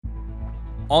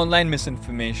Online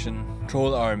misinformation,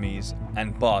 troll armies,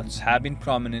 and bots have been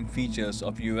prominent features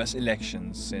of US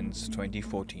elections since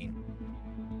 2014.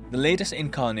 The latest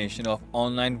incarnation of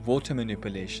online voter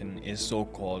manipulation is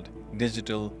so-called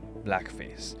digital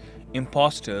blackface.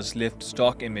 Imposters lift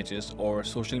stock images or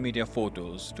social media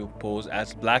photos to pose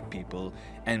as black people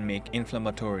and make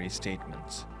inflammatory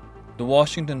statements. The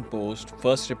Washington Post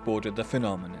first reported the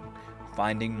phenomenon,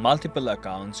 finding multiple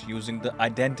accounts using the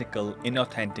identical,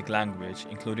 inauthentic language,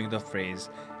 including the phrase,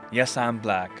 "Yes, I'm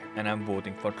black and I'm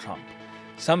voting for Trump."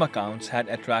 Some accounts had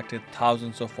attracted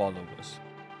thousands of followers.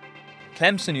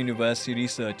 Clemson University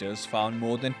researchers found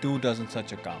more than 24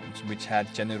 such accounts, which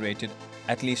had generated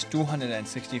at least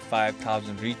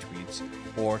 265,000 retweets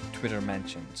or Twitter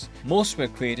mentions. Most were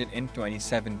created in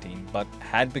 2017 but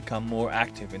had become more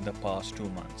active in the past 2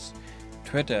 months.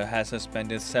 Twitter has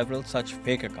suspended several such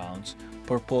fake accounts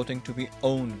purporting to be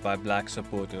owned by black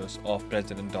supporters of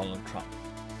President Donald Trump.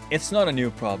 It's not a new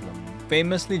problem.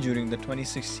 Famously, during the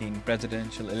 2016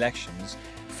 presidential elections,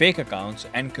 fake accounts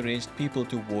encouraged people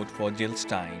to vote for Jill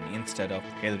Stein instead of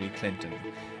Hillary Clinton,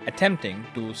 attempting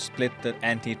to split the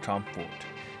anti-Trump vote.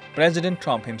 President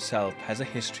Trump himself has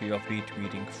a history of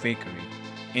retweeting fakery.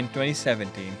 In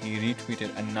 2017, he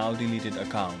retweeted a now-deleted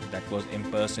account that was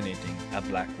impersonating a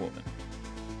black woman.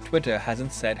 Twitter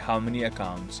hasn't said how many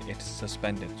accounts it's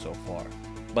suspended so far,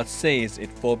 but says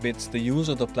it forbids the use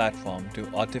of the platform to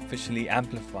artificially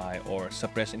amplify or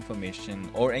suppress information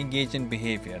or engage in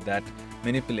behavior that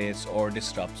manipulates or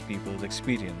disrupts people's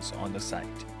experience on the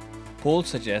site. Polls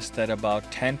suggest that about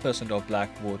 10% of black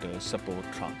voters support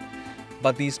Trump,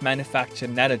 but these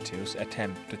manufactured narratives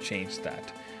attempt to change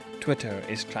that. Twitter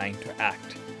is trying to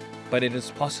act, but it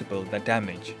is possible that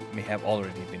damage may have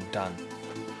already been done.